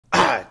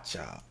Alright,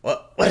 y'all.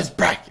 What is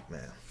bracket,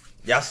 man?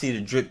 Y'all see the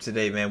drip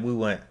today, man. We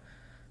went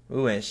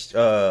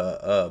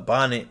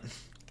bonnet,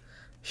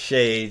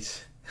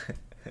 shades.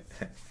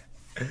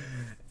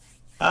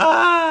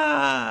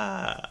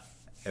 And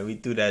we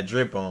threw that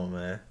drip on,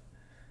 man.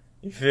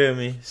 You feel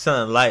me?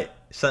 Something light,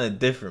 something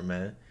different,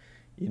 man.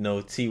 You know,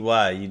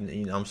 TY, you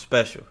know, I'm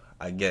special,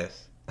 I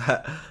guess.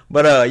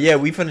 But yeah,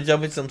 we finna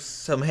jump in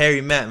some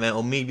Harry Mack, man.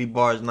 Omegle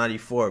bars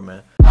 94,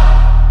 man.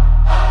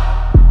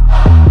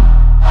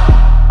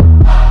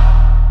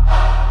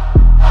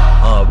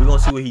 We gonna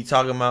see what he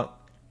talking about.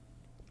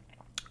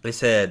 They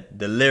said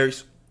the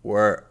lyrics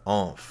were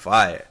on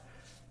fire,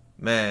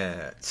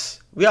 man.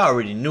 We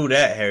already knew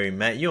that, Harry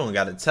Mack. You don't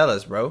gotta tell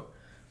us, bro.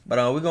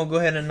 But we're gonna go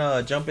ahead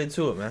and jump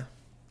into it, man.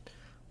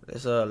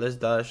 Let's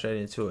dive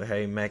straight into it.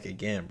 Harry Mack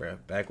again, bro.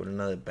 Back with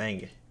another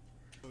banger.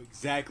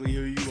 Exactly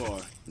who you are.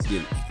 Let's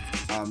get it.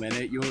 Oh man,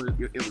 it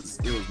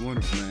was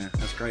wonderful, man.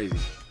 That's crazy.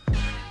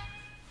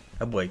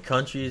 That boy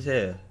country as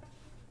hell.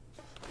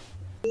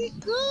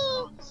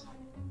 Yo.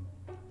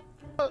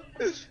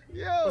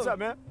 What's up,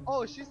 man?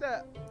 Oh, she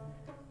said,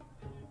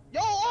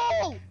 yo,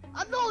 oh,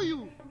 I know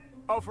you.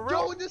 Oh, for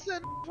real? Yo, this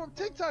said from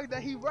TikTok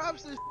that he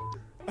raps this.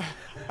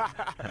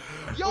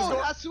 Yo,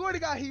 I swear to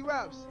God, he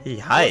raps. He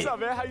hype. What's up,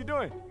 man? How you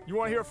doing? You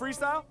want to hear a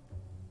freestyle?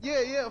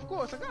 Yeah, of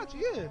course. I got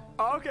you, yeah.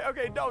 Oh,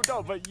 okay,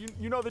 dope. But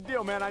you know the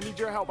deal, man. I need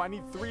your help. I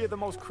need 3 of the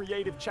most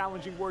creative,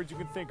 challenging words you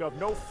can think of.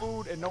 No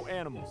food and no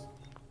animals.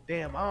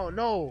 Damn, I don't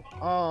know.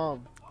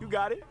 You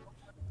got it.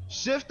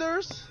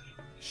 Shifters.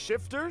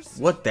 Shifters?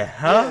 What the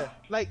hell? Yeah,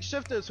 like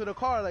shifters for the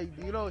car, like,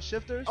 you know,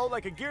 shifters. Oh,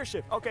 like a gear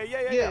shift. Okay,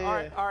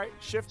 yeah. All right.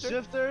 Shifter.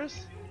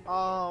 Shifters.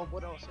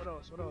 What else?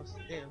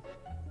 Damn.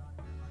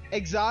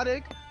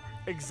 Exotic.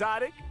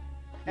 Exotic.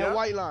 And Yep.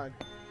 white line.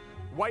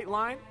 White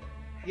line.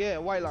 Yeah,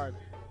 white line.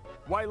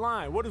 White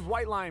line. What does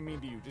white line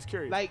mean to you? Just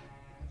curious. Like,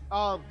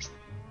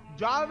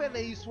 driving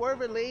and you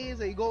swerving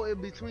lanes and you go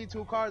in between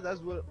 2 cars.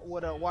 That's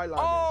what a white line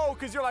is. Oh,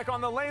 cause you're like on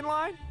the lane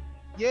line.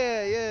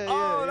 Yeah.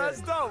 Oh,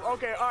 that's dope.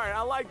 Okay, all right.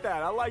 I like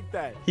that.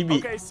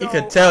 Okay, so, you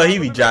could tell he let be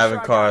me make driving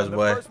sure I got cars, it.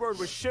 boy. The first word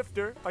was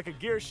shifter, like a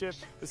gear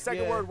shift. The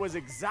second word was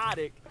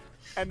exotic,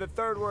 and the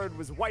third word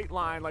was white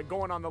line, like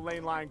going on the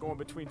lane line, going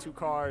between 2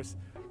 cars.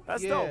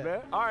 That's dope, man.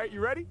 All right, you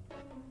ready?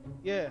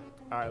 Yeah.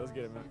 All right, let's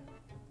get it, man.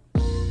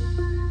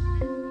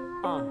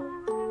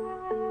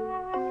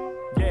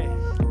 Yeah.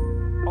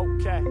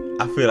 Okay.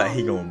 I feel like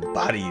he gonna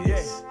body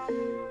this.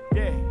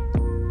 Yeah.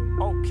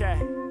 Okay.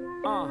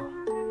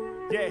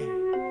 Yeah.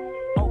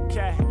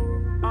 Okay.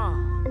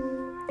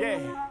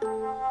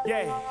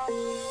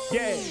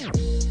 Yeah.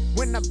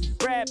 When I'm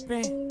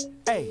rapping,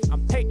 hey,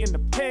 I'm painting the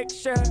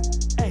picture.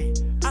 Hey,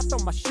 I throw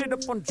my shit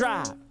up on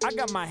drive. I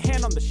got my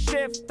hand on the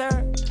shifter.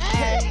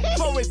 Hey,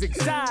 flow is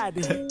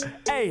exotic.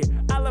 Hey,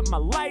 I let my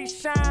light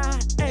shine.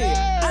 Hey,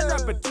 I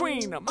rap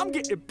between them. I'm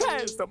getting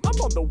past them. I'm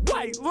on the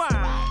white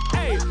line.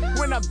 Hey,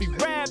 when I be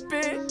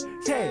rapping,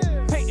 yeah,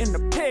 painting the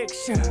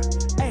picture.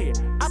 Hey,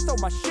 I throw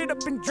my shit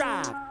up and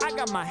drive. I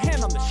got my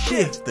hand on the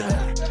shifter.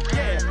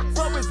 Yeah,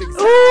 flow is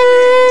exotic.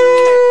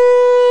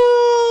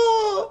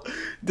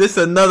 This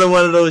another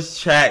one of those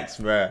tracks,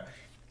 bruh,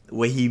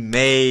 where he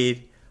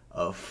made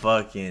a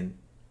fucking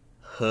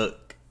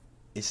hook.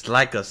 It's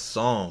like a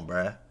song,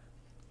 bruh.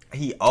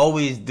 He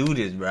always do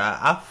this, bruh.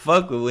 I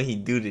fuck with when he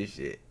do this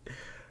shit.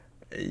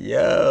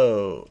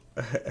 Yo.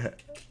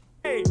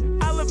 Hey,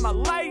 I let my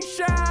light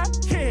shine.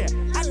 Yeah,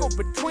 I go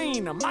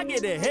between them. I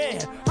get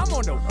ahead. I'm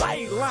on the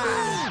white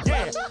line.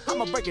 Yeah,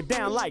 I'ma break it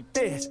down like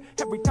this.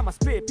 Every time I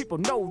spit, people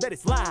know that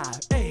it's live.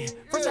 Hey,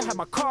 first I have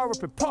my car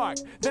up and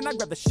parked. Then I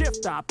grab the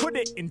shifter, I put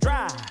it in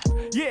drive.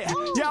 Yeah,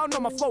 y'all know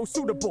my flow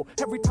suitable.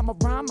 Every time I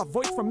rhyme, my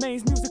voice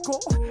remains musical.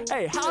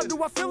 Hey, how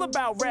do I feel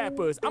about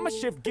rappers? I'ma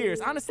shift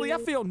gears. Honestly, I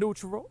feel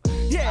neutral.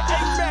 Yeah,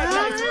 ain't bad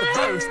nights with the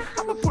verse.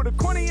 I'ma put a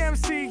 20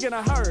 MC in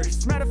a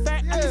hearse. Matter of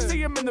fact, I can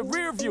see them in the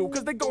rear view,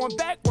 cause they going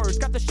backwards.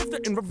 Got the shifter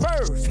in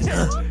reverse.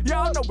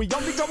 Y'all know we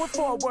only going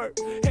forward.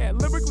 Yeah,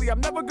 lyrically, I'm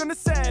never gonna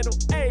settle.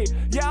 Hey,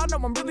 y'all know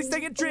I'm really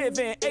staying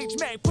driven.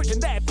 H-Mack pushing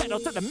that pedal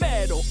to the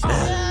metal.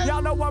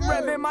 Y'all know I'm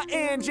revving my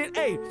engine.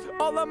 Hey,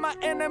 all of my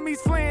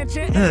enemies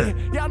flinching.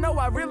 Y'all know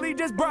I really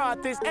just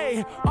brought this.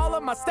 Hey, all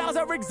of my styles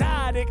are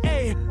exotic.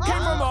 Hey,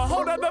 came from a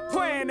whole other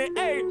planet.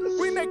 Hey,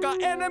 we make our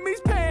enemies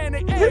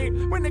panic. Hey,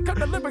 when it comes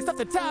to lyrics off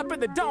the top of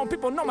the dome,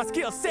 people know my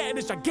skill set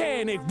is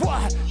gigantic.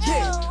 What?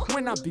 Yeah,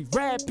 when I be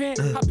rapping,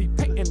 I be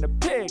painting the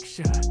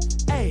picture.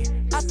 Hey,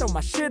 I throw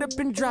my shit up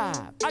and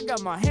drive. I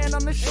got my hand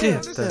on the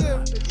shifter.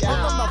 All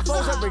of my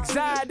flows are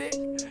exotic.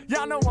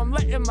 Y'all know I'm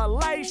letting my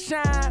light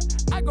shine.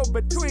 I go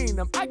between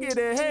them, I get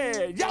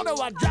ahead. Y'all know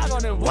I drive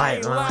on them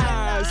white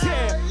lines.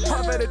 Yeah,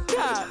 up at the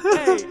top.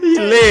 Hey, He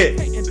lit.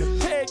 painting the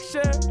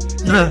picture.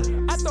 Yeah,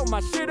 I throw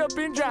my shit up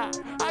and drive.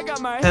 I got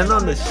my hand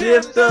on the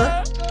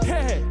shifter.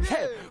 Hey,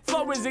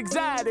 flow is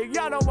exotic.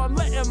 Y'all know I'm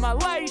letting my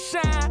light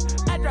shine.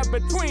 I drop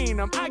between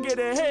them, I get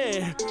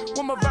ahead.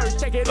 One more verse,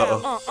 check it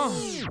out.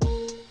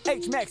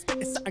 H-Mack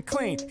spitting something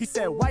clean. He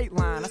said, white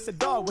line. I said,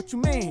 dog, what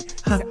you mean? He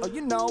said, oh,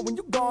 you know, when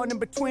you going in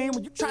between,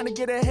 when you trying to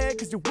get ahead,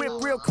 cause you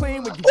whip real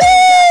clean, when you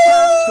got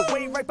time to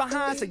wait right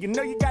behind, so you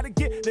know you gotta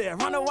get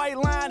there on the white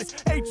line.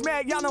 It's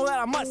H-Mack, y'all know that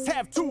I must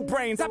have two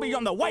brains. I be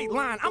on the white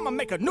line, I'ma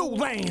make a new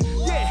lane.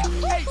 Yeah,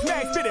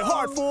 H-Mack spit it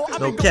hard for. I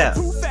be going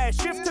too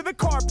fast, shift to the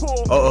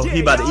carpool. Oh,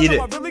 he about to eat it.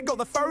 I really go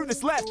the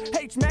furthest left.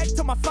 H-Mack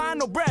to my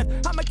final breath.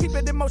 I'ma keep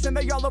it in motion,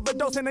 they all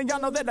overdosing, and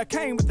y'all know that I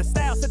came with the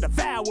style to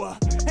devour.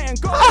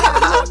 And go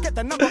ahead and look at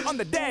the number on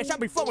the dash, I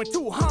be flowing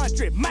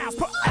 200 miles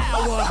per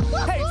hour.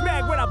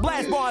 H-Mack when I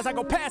blast bars, I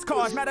go past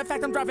cars. Matter of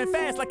fact, I'm driving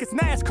fast like it's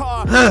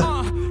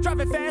NASCAR.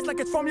 Driving fast like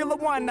it's Formula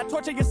One. I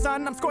torture your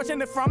son, I'm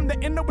scorching it from the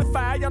inner with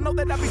fire. Y'all know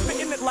that I be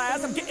spitting it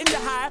lies, I'm getting you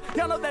high.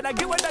 Y'all know that I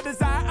get what I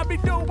desire, I be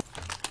doing.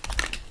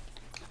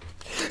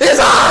 It's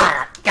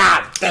hot!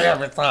 God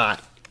damn, it's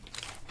hot!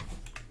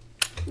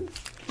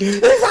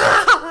 It's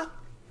hot!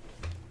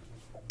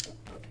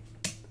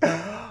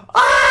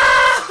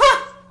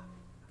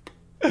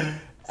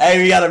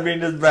 Hey, we gotta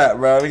bring this back,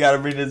 bro. We gotta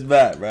bring this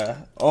back, bro.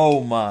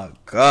 Oh my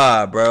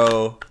god,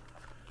 bro.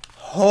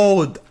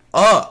 Hold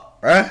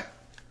up, bro.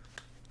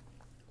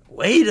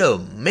 Wait a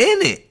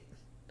minute.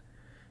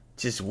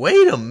 Just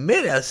wait a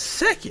minute, a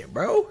second,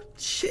 bro.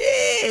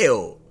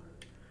 Chill.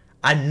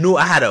 I knew,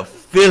 I had a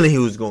feeling he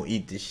was gonna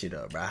eat this shit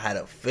up, bro. I had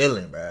a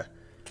feeling, bro.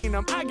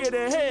 I get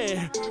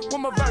ahead.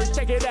 One more verse,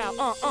 check it out.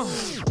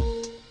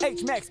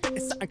 H-Mack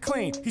spitting something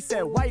clean. He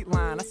said, white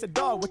line. I said,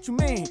 dog, what you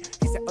mean?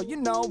 He said, oh, you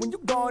know, when you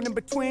going in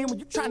between, when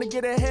you trying to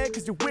get ahead,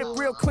 cause you whip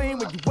real clean,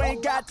 when you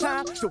ain't got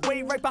time to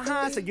wait right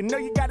behind, so you know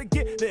you gotta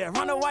get there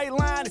on the white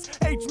line. It's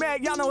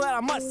H-Mack, y'all know that I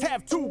must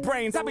have two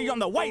brains. I be on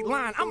the white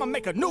line, I'ma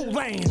make a new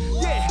lane.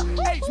 Yeah,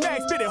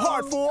 H-Mack spit it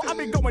hard for. I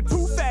be going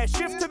too fast,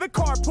 shift to the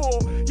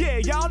carpool. Yeah,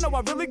 y'all know I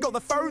really go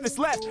the furthest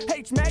left.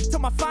 H-Mack to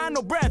my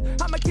final breath.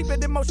 I'ma keep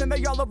it in motion,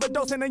 they all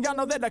overdosing, and y'all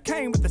know that I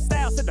came with the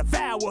style to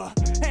devour.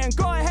 And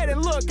go ahead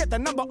and look at the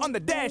number on the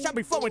dash, I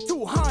be flowing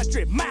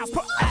 200 miles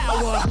per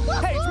hour.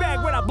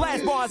 H-Mack when I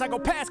blast bars, I go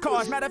past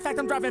cars. Matter of fact,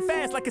 I'm driving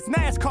fast like it's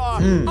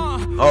NASCAR.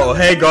 Oh,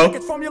 hey, go. Like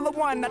it's Formula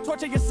One. I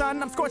torture your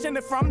son, I'm scorching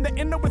it from the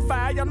inner with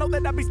fire. Y'all know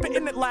that I be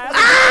spitting it live.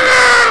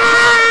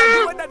 I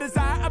do what I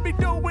desire, I be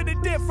doing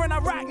it different. I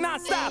rock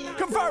non-stop,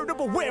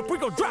 convertible whip. We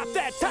gon' drop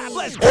that top,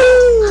 let's go.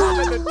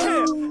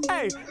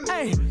 Hey,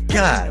 hey.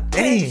 God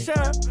damn.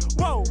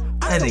 Whoa,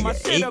 That I nigga my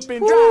shit ate. up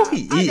and Woo, drive.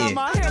 he I got eating.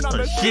 my hand on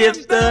the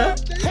Shifter.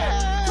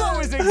 Flow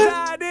is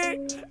exotic.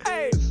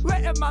 Hey,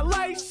 letting my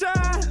light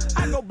shine.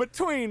 I go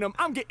between them.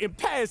 I'm getting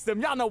past them.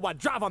 Y'all know I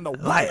drive on the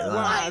white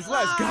lines.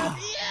 Let's go.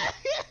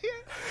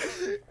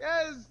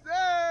 Yes,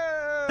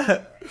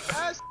 sir.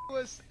 That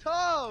was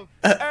tough.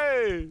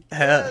 Hey,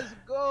 Let's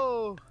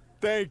go.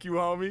 thank you,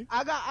 homie.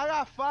 I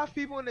got 5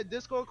 people in the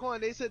Discord call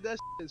and they said that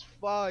is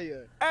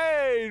fire.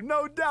 Hey,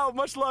 no doubt.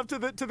 Much love to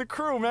the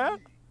crew, man.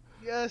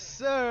 Yes,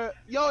 sir.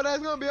 Yo,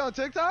 that's gonna be on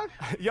TikTok?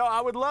 Yo,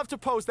 I would love to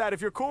post that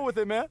if you're cool with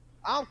it, man.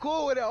 I'm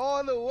cool with it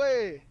all the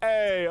way.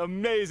 Hey,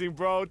 amazing,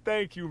 bro.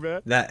 Thank you,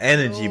 man. That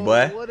energy, Yo,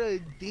 boy. What a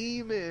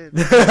demon.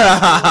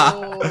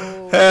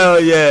 Hell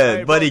yeah, Hey,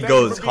 bro, buddy thank you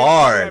goes for being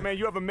part of that, hard. man.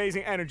 You have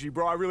amazing energy,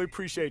 bro. I really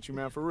appreciate you,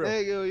 man, for real.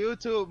 Thank you. You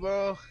too,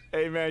 bro.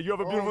 Hey, man, you have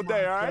a beautiful Oh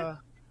day, my all right? God.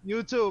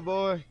 You too,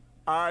 boy.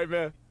 All right,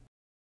 man.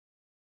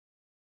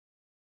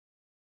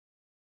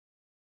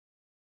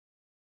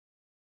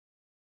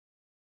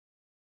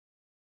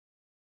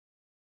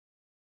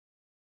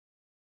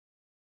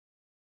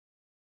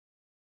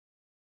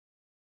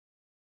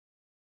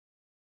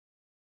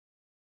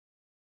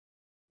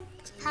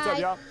 What's up,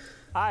 y'all?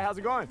 Hi, how's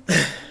it going?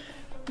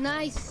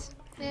 Nice.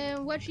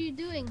 What are you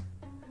doing?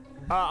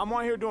 I'm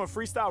on here doing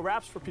freestyle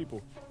raps for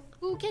people.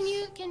 Ooh, can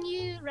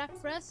you rap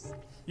for us?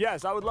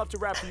 Yes, I would love to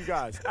rap for you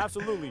guys.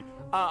 Absolutely.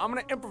 I'm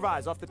gonna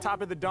improvise off the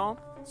top of the dome.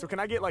 So can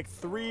I get like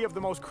 3 of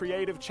the most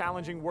creative,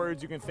 challenging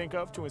words you can think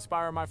of to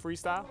inspire my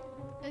freestyle?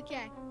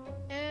 Okay.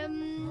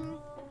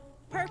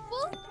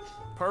 Purple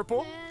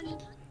Purple,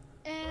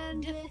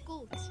 and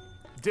difficult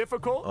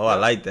difficult, Oh, I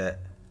like that.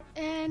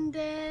 and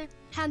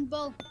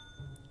handball.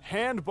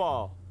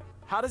 handball.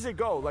 How does it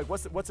go? Like,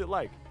 what's it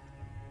like?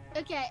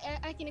 Okay,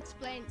 I can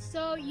explain.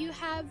 So you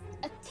have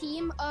a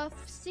team of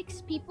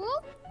 6 people,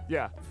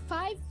 Yeah.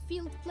 5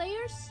 field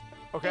players,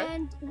 Okay.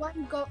 and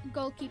 1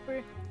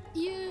 goalkeeper.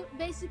 You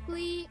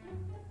basically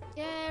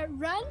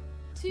run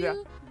to Yeah.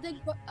 the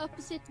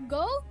opposite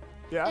goal.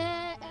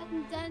 Yeah.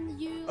 And then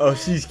you Oh,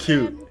 she's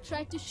cute.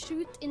 Try to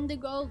shoot in the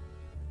goal.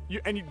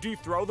 Do you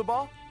throw the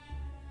ball?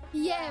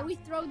 Yeah, we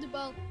throw the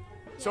ball.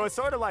 So it's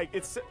sort of like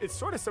it's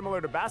sort of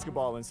similar to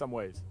basketball in some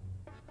ways.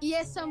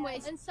 Yeah, some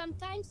ways. And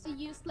sometimes you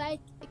use like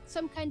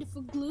some kind of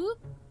a glue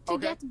to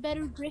Okay. get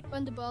better grip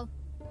on the ball.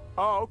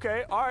 Oh,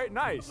 okay. All right,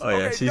 nice. Oh, yeah,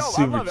 okay, she's dope.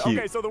 super I love it. cute.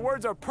 Okay, so the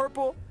words are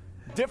purple,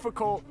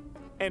 difficult,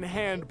 and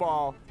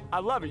handball. I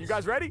love it. You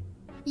guys ready?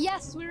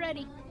 Yes, we're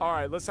ready. All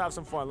right, let's have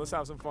some fun. Let's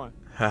have some fun.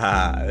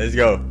 Haha, let's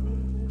go.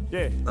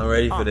 Yeah. I'm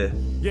ready for this.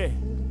 Yeah.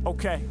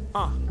 Okay.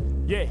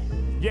 Yeah.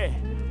 Yeah.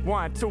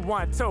 1, 2,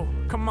 1, 2.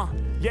 Come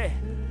on. Yeah,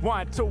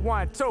 1, 2,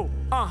 1, 2.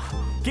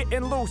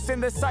 Getting loose in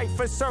the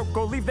cipher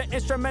circle. Leave the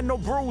instrumental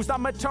bruised,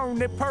 I'ma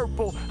turn it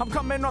purple. I'm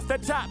coming off the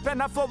top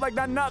and I flow like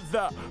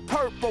another.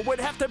 Purple would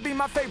have to be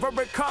my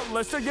favorite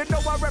color, so you know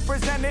I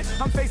represent it.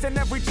 I'm facing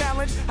every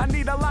challenge. I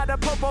need a lot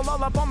of purple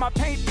all up on my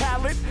paint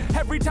palette.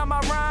 Every time I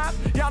rhyme,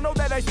 y'all know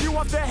that I spew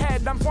off the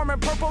head. I'm forming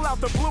purple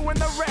out the blue and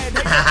the red.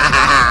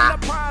 Hey,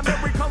 the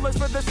primary colors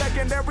for the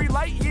secondary.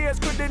 Light years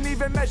couldn't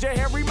even measure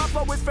Harry. My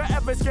flow is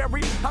forever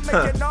scary. I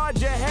make it nod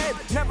your head.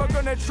 Never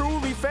gonna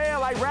truly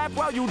fail. I rap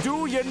while you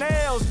do your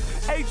nails.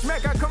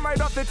 Mack, I come right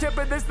off the tip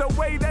of this. The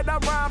way that I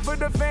rhyme for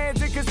the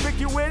fans,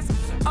 inconspicuous.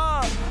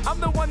 I'm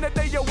the one that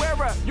they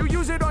aware of. You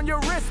use it on your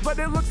wrist, but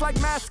it looks like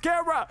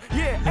mascara.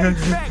 Yeah,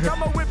 Mack,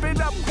 I'ma whip it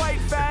up quite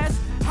fast.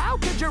 How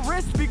could your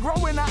wrist be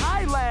growing an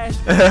eyelash?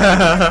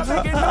 I'm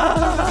making up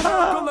through the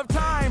circle of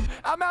time.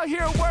 I'm out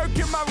here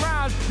working my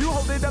rhymes. You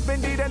hold it up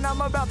indeed, and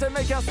I'm about to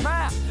make y'all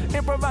smile.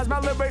 Improvise my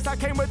lyrics, I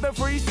came with the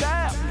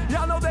freestyle.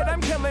 Y'all know that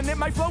I'm killing it,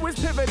 my flow is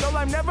pivotal.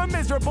 I'm never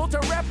miserable, to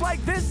rap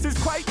like this is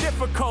quite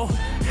difficult.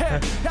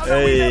 Y'all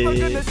know we never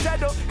gonna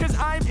settle, cause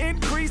I'm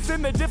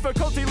increasing the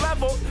difficulty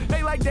level.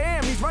 They like,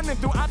 damn, he's running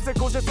through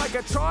obstacles just like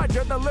a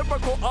charger. The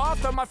lyrical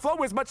author, my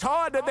flow is much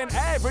harder than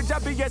average. I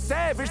be a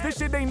savage, this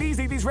shit ain't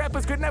easy. These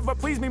rappers could never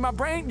please me. My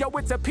brain, yo,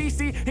 it's a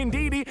PC,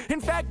 indeedy.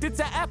 In fact, it's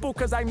an Apple,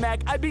 cause I'm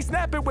Mac. I be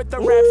snapping with the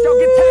raps, y'all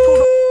get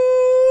tackled.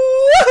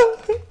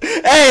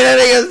 Hey, that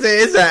nigga said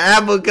it's an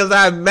Apple cause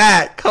I'm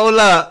Mack. Hold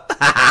up.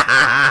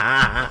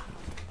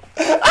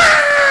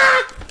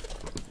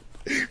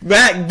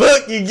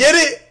 MacBook, you get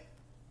it?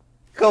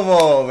 Come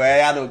on, man.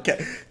 Y'all don't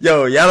catch.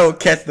 Yo, y'all don't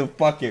catch the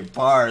fucking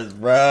bars,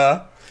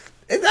 bruh.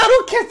 Y'all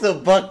don't catch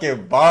the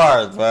fucking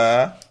bars,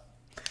 bruh.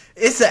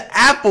 It's an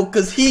Apple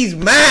cause he's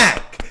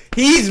Mack.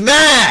 He's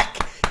Mack.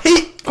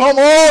 Come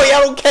on,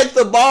 y'all don't catch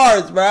the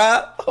bars,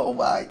 bruh. Oh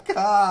my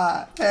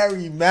god.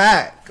 Harry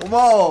Mack. Come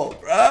on,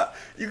 bruh.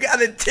 You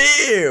gotta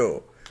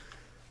chill.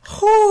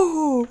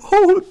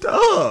 Hold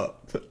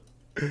up.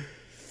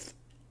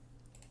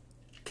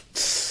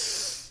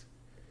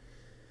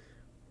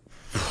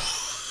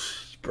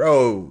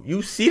 Bro,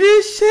 you see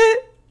this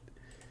shit?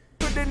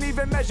 Couldn't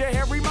even measure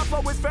Harry, my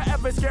flow is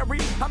forever scary.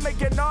 I make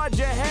it nod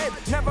your head,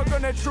 never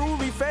gonna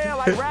truly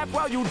fail. I rap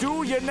while you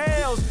do your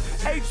nails.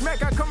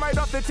 Mack, I come right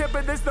off the tip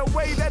of this. The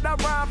way that I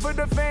rhyme for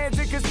the fans,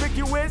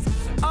 inconspicuous.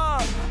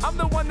 I'm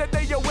the one that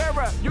they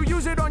aware of. You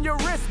use it on your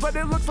wrist, but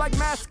it looks like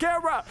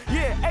mascara.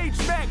 Yeah,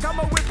 Mack,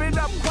 I'ma whip it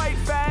up quite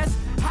fast.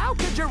 How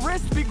could your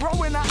wrist be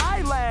growing an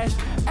eyelash?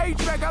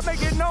 Mack, I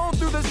make it known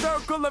through the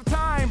circle of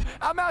time.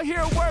 I'm out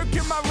here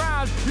working my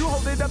rhymes. You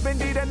hold it up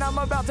indeed, and I'm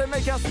about to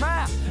make y'all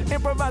smile.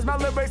 Improvise my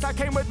lyrics, I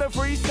came with the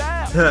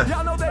freestyle.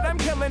 Y'all know that I'm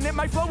killing it,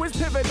 my flow is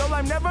pivotal.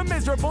 I'm never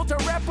miserable, to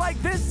rap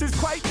like this is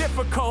quite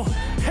difficult.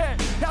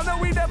 Y'all know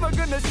we never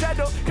gonna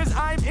settle, cause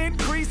I'm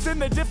increasing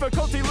the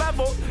difficulty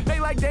level. They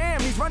like,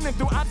 damn, he's running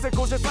through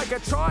obstacles just like a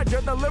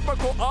charger. The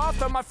lyrical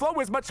author, my flow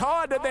is much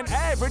harder than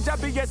average. I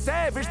be a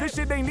savage, this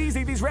shit ain't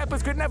easy. These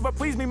rappers could never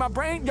please me. My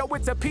brain, yo,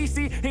 it's a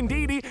PC,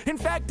 indeedy. In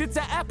fact, it's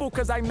an Apple,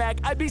 cause I'm Mac.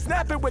 I be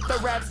snapping with the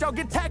raps, y'all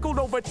get tackled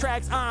over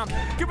tracks. I'm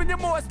giving you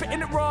more,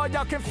 spitting it raw,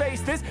 y'all can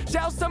face this.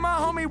 Shouts to my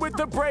homie with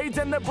the braids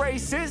and the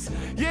braces.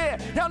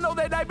 Yeah, y'all know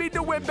that I be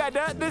doing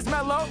better. This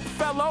mellow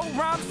fellow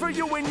rhymes for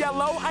you in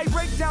yellow. I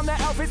break down the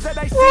outfits that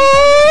I see.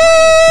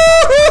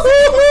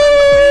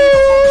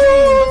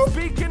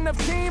 Speaking of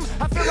team,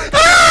 I feel like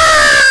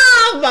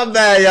my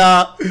bad,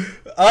 y'all.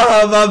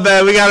 Oh, my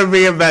bad. We gotta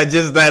bring it back.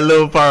 Just that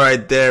little part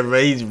right there, bro.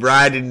 He's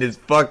riding this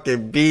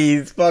fucking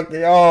beast.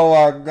 Fucking, oh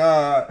my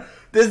god.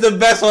 This is the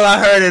best one I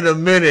heard in a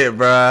minute,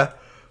 bruh.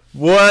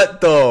 What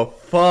the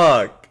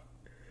fuck?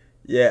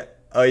 Yeah.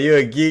 Oh, you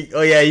a geek?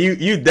 Oh, yeah,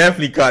 you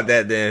definitely caught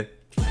that then.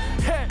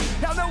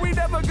 Y'all know we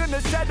never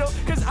gonna settle,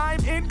 cause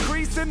I'm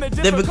increasing the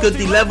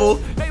difficulty level.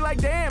 They like,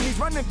 damn, he's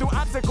running through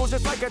obstacles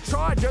just like a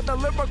charger. The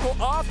lyrical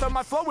author,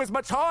 my flow is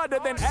much harder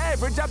than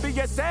average. I be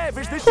a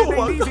savage, this shit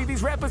ain't easy.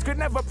 These rappers could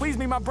never please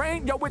me. My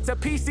brain, yo, it's a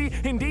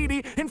PC,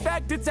 indeedy. In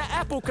fact, it's an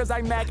Apple, cause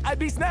I'm Mac. I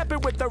be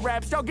snapping with the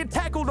raps, y'all get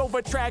tackled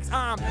over tracks.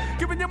 I'm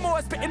giving you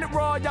more, spitting it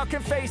raw, y'all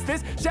can face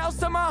this. Shouts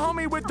to my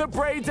homie with the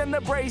braids and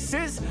the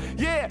braces.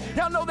 Yeah,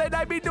 y'all know that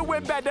I be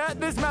doing better.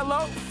 This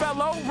mellow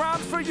fellow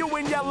rhymes for you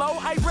in yellow.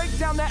 I break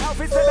down the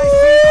outfits that I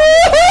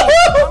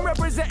see. I'm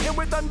representing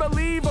with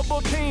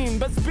unbelievable team.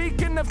 But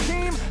speaking of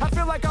team, I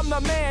feel like I'm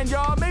the man,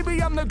 y'all.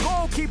 Maybe I'm the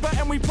goalkeeper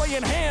and we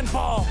playing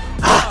handball.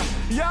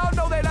 Y'all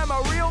know that I'm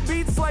a real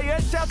beat slayer.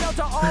 Shout out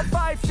to all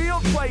 5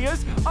 field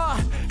players.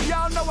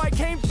 Y'all know I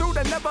came through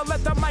to never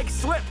let the mic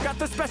slip. Got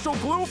the special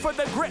glue for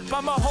the grip.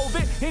 I'ma hold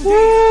it. Indeed,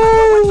 I'm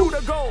going through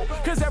the goal.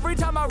 Cause every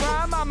time I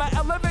rhyme, I'ma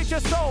elevate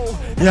your soul.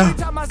 Every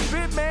time I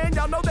spit, man,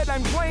 y'all know that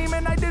I'm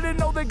claiming. I didn't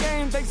know the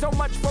game. Thanks so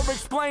much for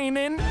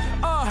explaining.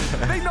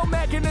 They know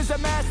Mackin is a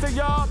master,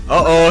 y'all.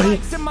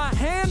 In my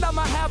hand,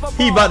 I'ma have a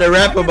he about to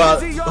rap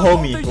about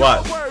homie.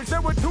 What?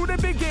 There were 2 to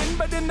begin,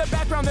 but in the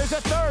background there's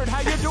a 3rd.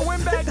 How you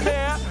doing back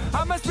there?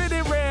 I'ma spit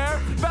it rare.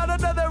 About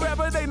another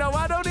rapper, they know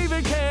I don't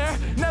even care.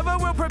 Never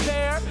will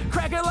prepare.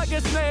 Crack it like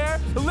like a snare.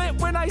 Lit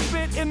when I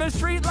spit in the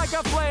street like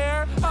a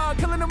flare.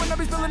 Killing them when I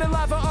be spilling in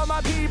lava on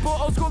my people.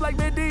 Old school like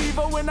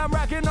medieval when I'm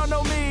rocking on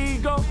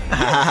Omegle.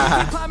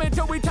 We climbing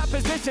till we top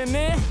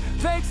positioning.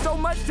 Thanks so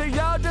much to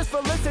y'all just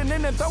for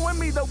listening and throwing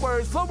me the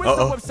words. Flow is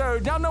so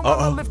absurd. Y'all know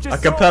I'ma lift your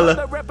soul.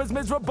 The rap is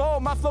miserable.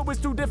 My flow is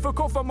too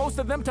difficult for most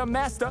of them to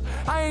master.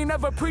 I ain't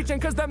ever preaching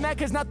cause the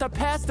Mack is not the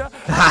pastor.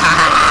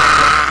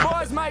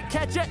 Boys might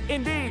catch it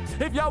indeed.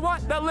 If y'all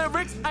want the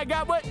lyrics, I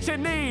got what you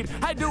need.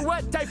 I do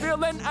what I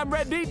feel and I'm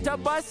ready to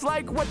bust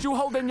like what you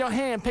hold in your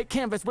hand. Pick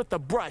canvas with the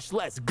brush.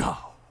 Let's go.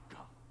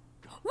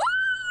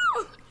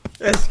 Woo!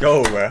 Let's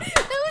go, bro. That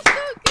was so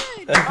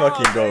good. Let's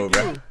fucking go,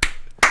 bro.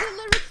 The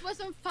lyrics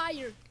was on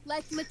fire,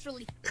 like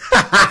literally.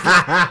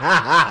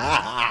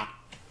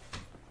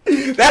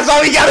 That's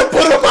why we gotta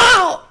put him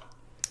out.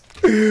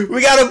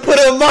 We gotta put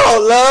him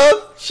out,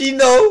 love. She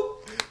know.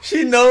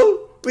 She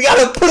know. We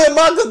gotta put him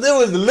out because it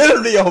was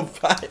literally on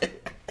fire.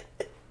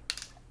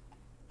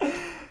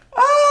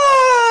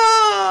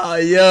 Ah,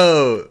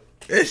 yo,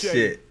 this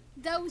shit.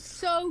 That was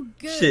so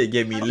good. Shit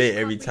get me lit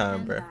every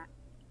time, bro.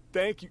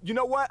 Thank you. You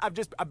know what? I've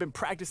been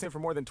practicing for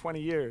more than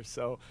 20 years,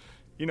 so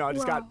you know I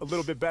just got a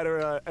little bit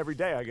better every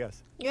day, I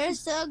guess. You're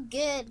so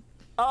good.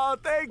 Oh,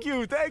 thank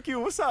you, thank you.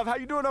 What's up? How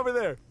you doing over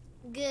there?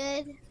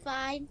 Good,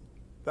 fine.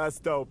 That's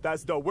dope.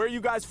 That's dope. Where are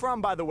you guys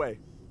from, by the way?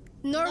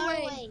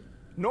 Norway.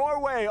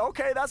 Norway.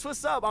 Okay, that's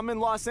what's up. I'm in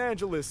Los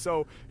Angeles,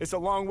 so it's a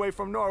long way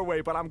from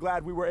Norway, but I'm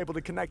glad we were able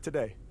to connect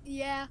today.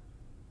 Yeah,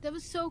 that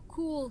was so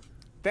cool.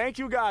 Thank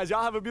you, guys.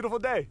 Y'all have a beautiful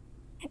day.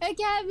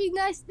 Okay, have a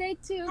nice day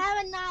too.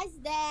 Have a nice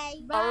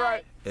day. Bye. All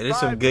right. Yeah, there's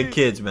some good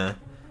kids, man.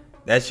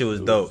 That shit was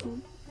dope.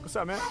 What's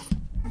up, man?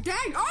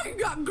 Dang, oh, you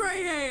got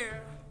gray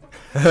hair.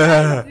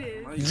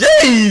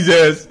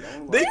 Jesus!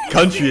 This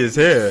country is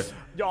here.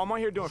 Yo, I'm on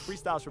here doing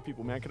freestyles for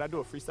people, man. Can I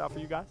do a freestyle for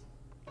you guys?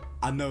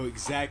 I know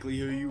exactly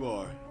who you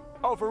are.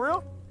 Oh, for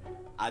real?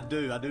 I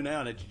do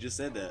now that you just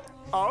said that.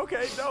 Oh,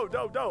 okay.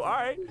 Dope. All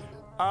right.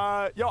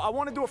 Yo, I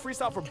want to do a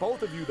freestyle for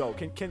both of you, though.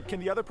 Can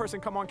the other person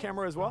come on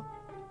camera as well?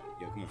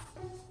 Yo, come on.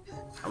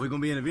 Are we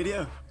gonna be in a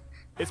video?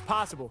 It's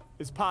possible.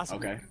 It's possible.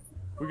 Okay.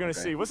 We're gonna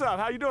see. What's up?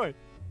 How you doing?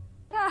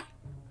 All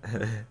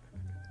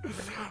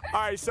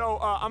right, so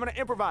I'm gonna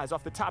improvise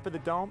off the top of the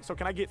dome. So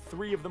can I get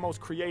 3 of the most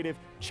creative,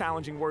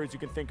 challenging words you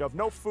can think of?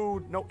 No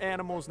food, no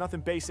animals, nothing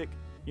basic.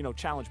 You know,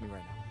 challenge me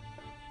right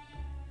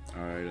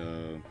now. All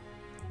right.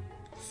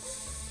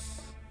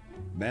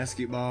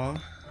 Basketball.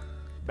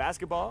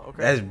 Basketball.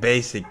 Okay. That's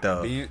basic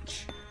though.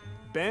 Bench.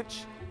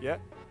 Bench.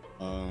 Yep.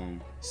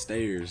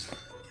 Stairs.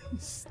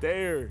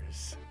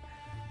 Stairs.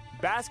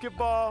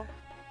 Basketball.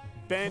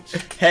 Bench.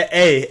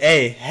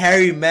 Hey,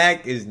 Harry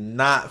Mack is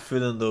not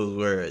feeling those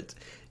words.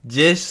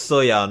 Just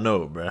so y'all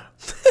know, bruh.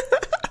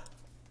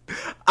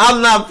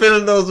 I'm not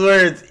feeling those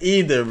words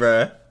either,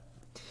 bruh.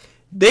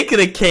 They could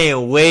have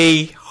came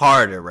way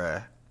harder,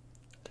 bruh.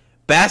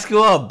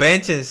 Basketball,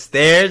 bench, and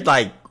stairs,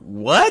 like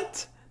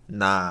what?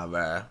 Nah,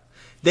 bruh.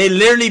 They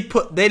literally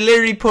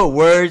put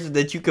words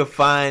that you could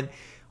find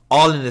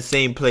all in the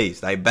same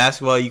place. Like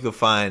basketball, you could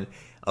find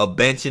a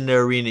bench in the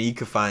arena. You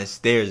could find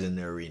stairs in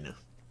the arena.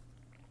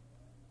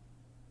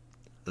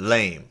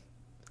 Lame.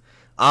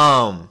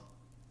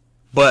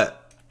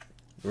 But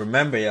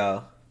remember,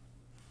 y'all.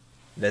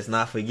 Let's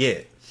not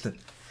forget.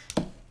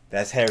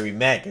 That's Harry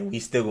Mack, and we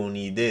still gonna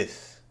need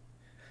this.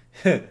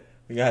 We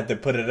gonna have to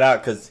put it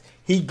out because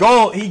he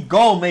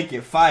gon' make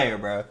it fire,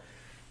 bro.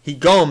 He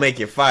gon'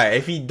 make it fire.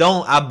 If he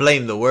don't, I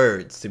blame the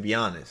words, to be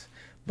honest.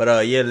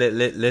 But yeah,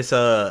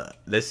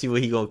 let's see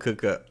what he gonna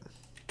cook up.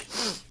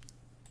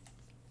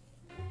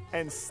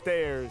 And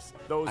stairs.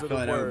 Those are the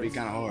words. That would be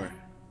kind of hard.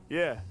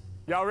 Yeah.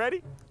 Y'all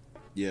ready?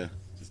 Yeah.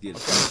 Just get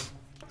it.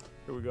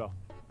 Here we go.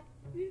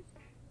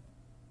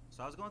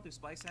 So I was going through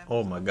Spice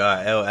Samples. Oh my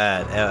God, L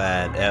ad.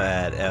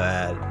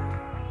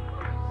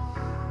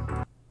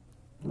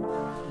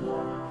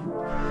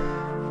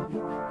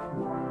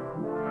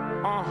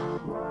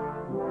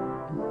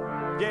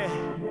 Yeah.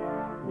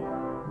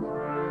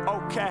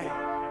 Okay.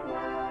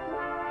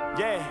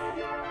 Yeah.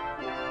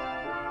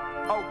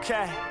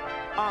 Okay.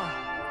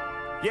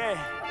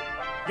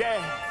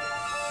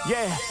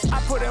 Yeah. I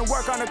put in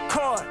work on the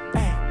court.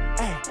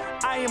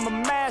 I am a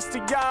master,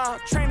 y'all.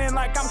 Training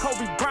like I'm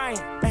Kobe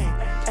Bryant.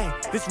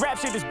 This rap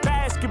shit is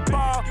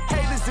basketball.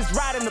 Haters is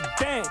riding the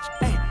bench.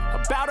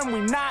 About them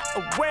we not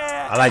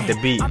aware. I like the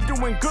beat. I'm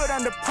doing good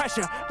under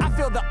pressure. I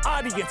feel the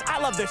audience. I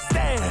love their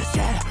stares.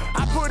 Yeah.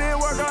 I put in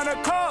work on the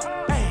court.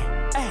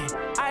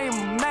 I am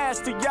a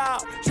master,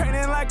 y'all.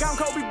 Training like I'm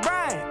Kobe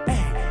Bryant.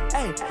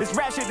 This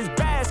rap shit is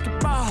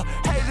basketball.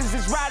 Haters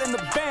is riding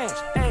the bench.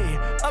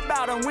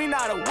 About them we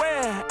not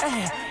aware.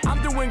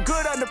 I'm doing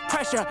good under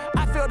pressure.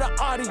 I feel the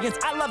audience.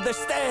 I love their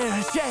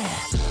stares. Yeah.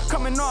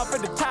 Coming off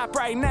at the top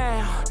right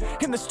now.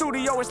 In the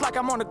studio, it's like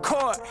I'm on the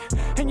court.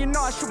 And you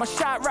know I shoot my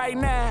shot right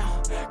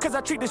now. Cause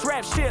I treat this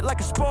rap shit like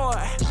a sport.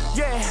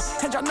 Yeah,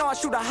 and y'all know I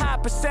shoot a high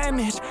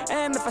percentage.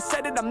 And if I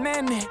said it, I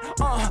meant it.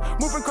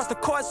 Moving across the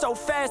court so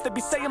fast, they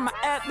be saying my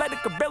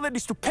athletic ability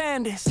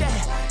stupendous.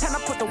 Yeah, and I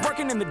put the work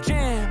in the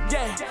gym.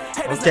 Yeah,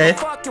 haters never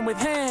fucking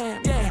with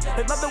him. Yeah,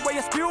 they love the way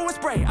I spew and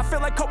spray. I feel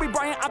like Kobe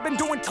Bryant. I've been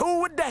doing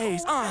 2 a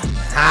days. I've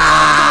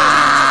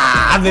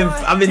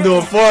been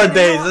doing 4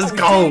 days. Let's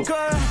go.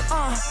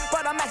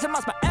 But I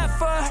maximize my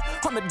effort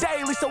on the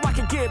daily so I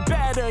can get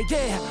better.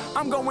 Yeah,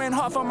 I'm going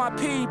hard for my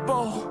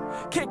people.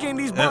 Kicking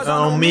these balls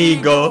on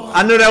Omegle.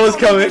 I knew that was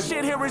coming. This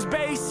shit here is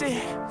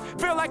basic.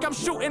 Feel like I'm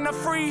shooting a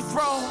free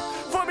throw.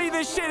 For me,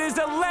 this shit is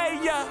a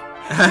layup.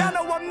 Y'all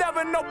know I'm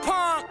never no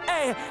punk.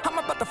 Ay, I'm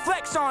about to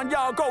flex on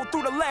y'all. Go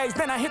through the legs,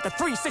 then I hit the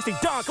 360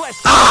 dunk.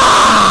 Let's go.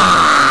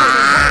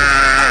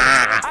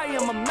 I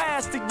am a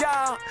master,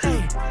 y'all.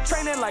 Ay,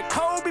 training like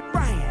Kobe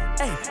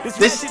Bryant. Ay,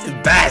 this is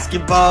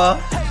basketball.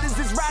 Haters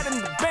is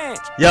riding the bench.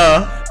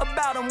 Yeah.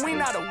 About them, we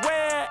not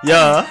aware.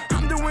 Yeah.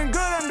 I'm doing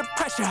good under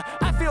pressure.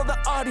 I feel the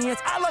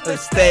audience. I love the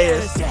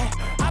stairs. Yeah.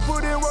 I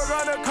put in work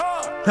on the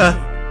court.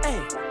 Hey,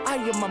 I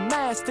am a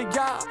master,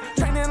 y'all.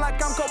 Training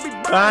like I'm Kobe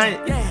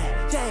Bryant. Yeah.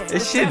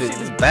 This shit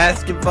is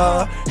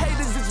basketball.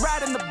 Haters is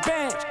riding the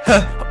bench.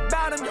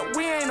 About them, yo,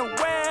 we ain't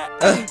aware.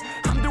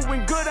 I'm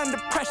doing good under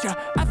pressure.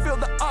 I feel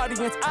the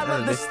audience. I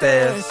love the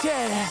stairs.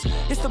 Yeah,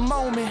 it's the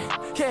moment.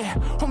 Yeah,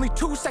 only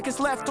 2 seconds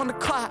left on the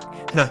clock.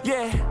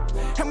 Yeah,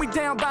 and we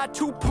down by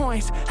 2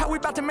 points. How we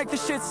about to make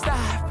this shit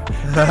stop?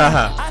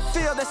 I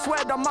feel the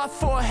sweat on my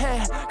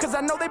forehead, cause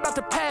I know they about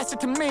to pass it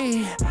to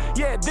me.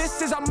 Yeah,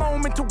 this is our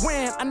moment to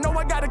win. I know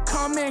I gotta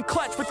come in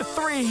clutch with the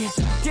 3.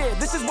 Yeah,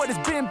 this is what it's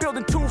been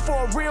building to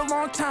for a real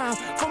long time,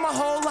 for my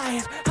whole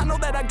life. I know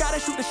that I gotta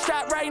shoot the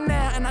shot right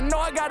now, and I know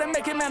I gotta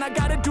make it, man, I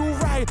gotta do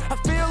right. I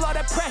feel all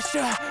that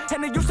pressure,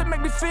 and it used to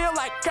make me feel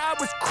like I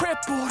was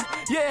crippled.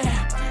 Yeah,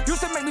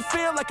 used to make me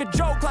feel like a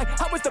joke, like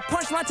I was the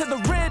punchline to the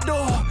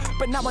riddle.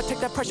 But now I take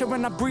that pressure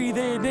and I breathe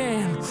it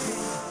in.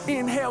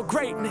 Inhale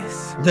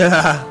greatness.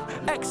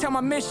 Exhale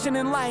my mission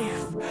in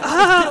life.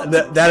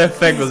 That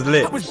effect was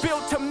lit. I was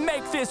built to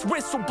make this.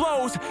 Whistle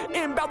blows.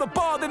 Inbound the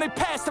ball, then they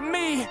pass to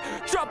me.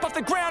 Drop off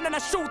the ground and I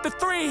shoot the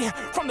 3.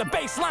 From the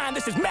baseline,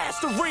 this is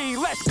mastery.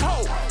 Let's go.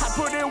 I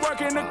put in work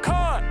in the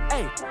court.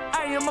 Hey,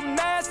 I am a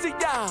master,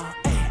 y'all.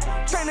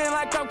 Training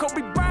like I'm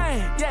Kobe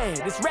Bryant. Yeah,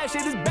 this rap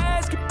shit is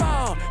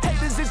basketball.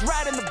 Haters is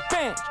riding the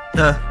bench.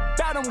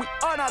 About them, we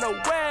are not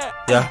aware.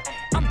 Yeah.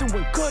 I'm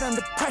doing good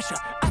under pressure.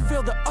 I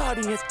feel the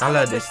audience. I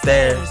love the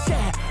stairs.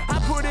 Yeah, I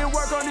put in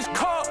work on this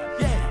court.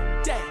 Yeah,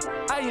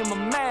 I am a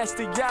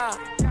master, y'all.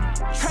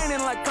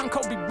 Training like I'm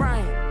Kobe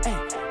Bryant.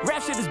 Ay,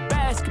 rap shit is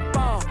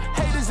basketball.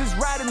 Haters is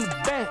riding the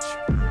bench.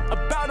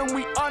 About them,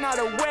 we are not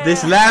aware.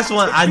 This last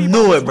one, I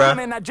knew it, bro.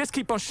 I just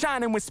keep on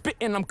shining when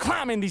spitting. I'm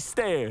climbing these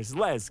stairs.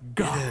 Let's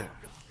go. Yeah.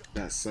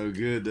 That's so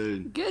good,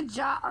 dude. Good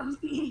job.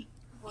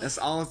 That's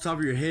all on top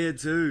of your head,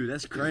 too.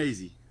 That's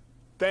crazy.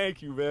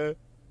 Thank you, man.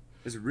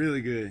 It's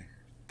really good.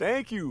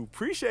 Thank you.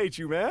 Appreciate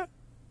you, man.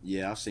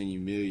 Yeah, I've seen you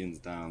millions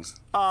of times.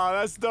 Oh,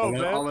 that's dope,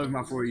 man. All over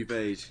my For You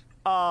page.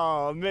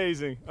 Oh,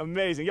 amazing.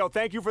 Amazing. Yo,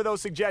 thank you for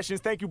those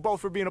suggestions. Thank you both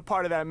for being a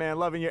part of that, man.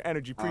 Loving your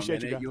energy.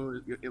 Appreciate you guys.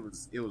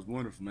 It was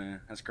wonderful, man.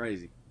 That's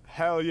crazy.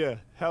 Hell yeah.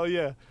 Hell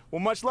yeah.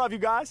 Well, much love, you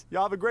guys.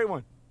 Y'all have a great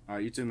one. All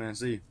right, you too, man.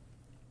 See you.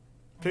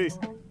 Peace.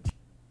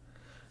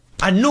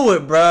 I knew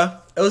it, bro.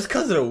 It was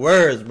because of the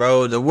words,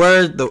 bro. The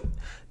words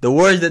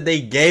that they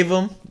gave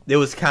him, it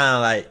was kind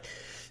of like,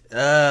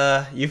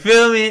 you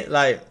feel me?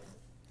 Like,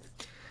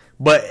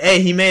 but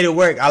hey, he made it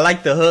work. I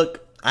like the hook.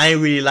 I ain't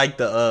really like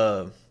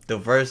the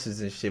verses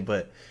and shit,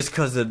 but it's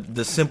because of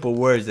the simple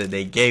words that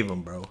they gave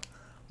him, bro.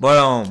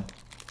 But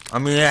I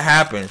mean, it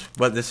happens.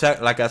 But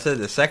like I said,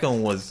 the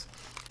second one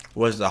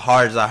was the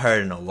hardest I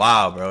heard in a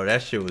while, bro.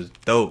 That shit was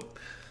dope.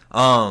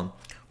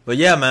 But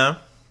yeah, man.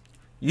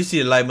 You see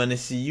the like button to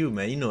see you,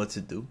 man. You know what to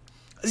do.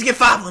 Let's get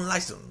 500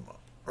 likes.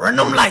 Run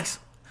them likes.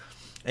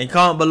 And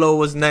comment below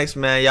what's next,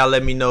 man. Y'all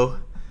let me know.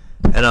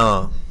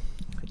 And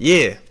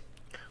yeah,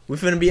 we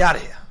finna be out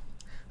of here.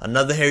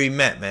 Another Harry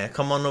Mack, man.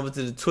 Come on over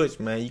to the Twitch,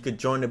 man. You could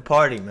join the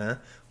party, man.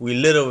 We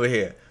lit over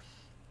here.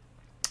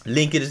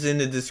 Link is in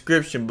the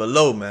description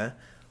below, man.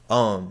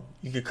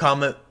 You can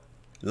comment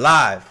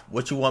live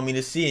what you want me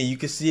to see, and you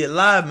can see it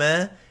live,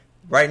 man.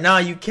 Right now,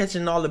 you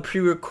catching all the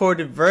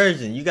pre-recorded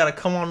version. You gotta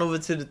come on over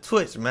to the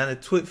Twitch, man. The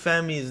Twitch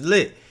family is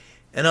lit.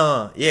 And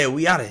yeah,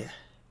 we out of here.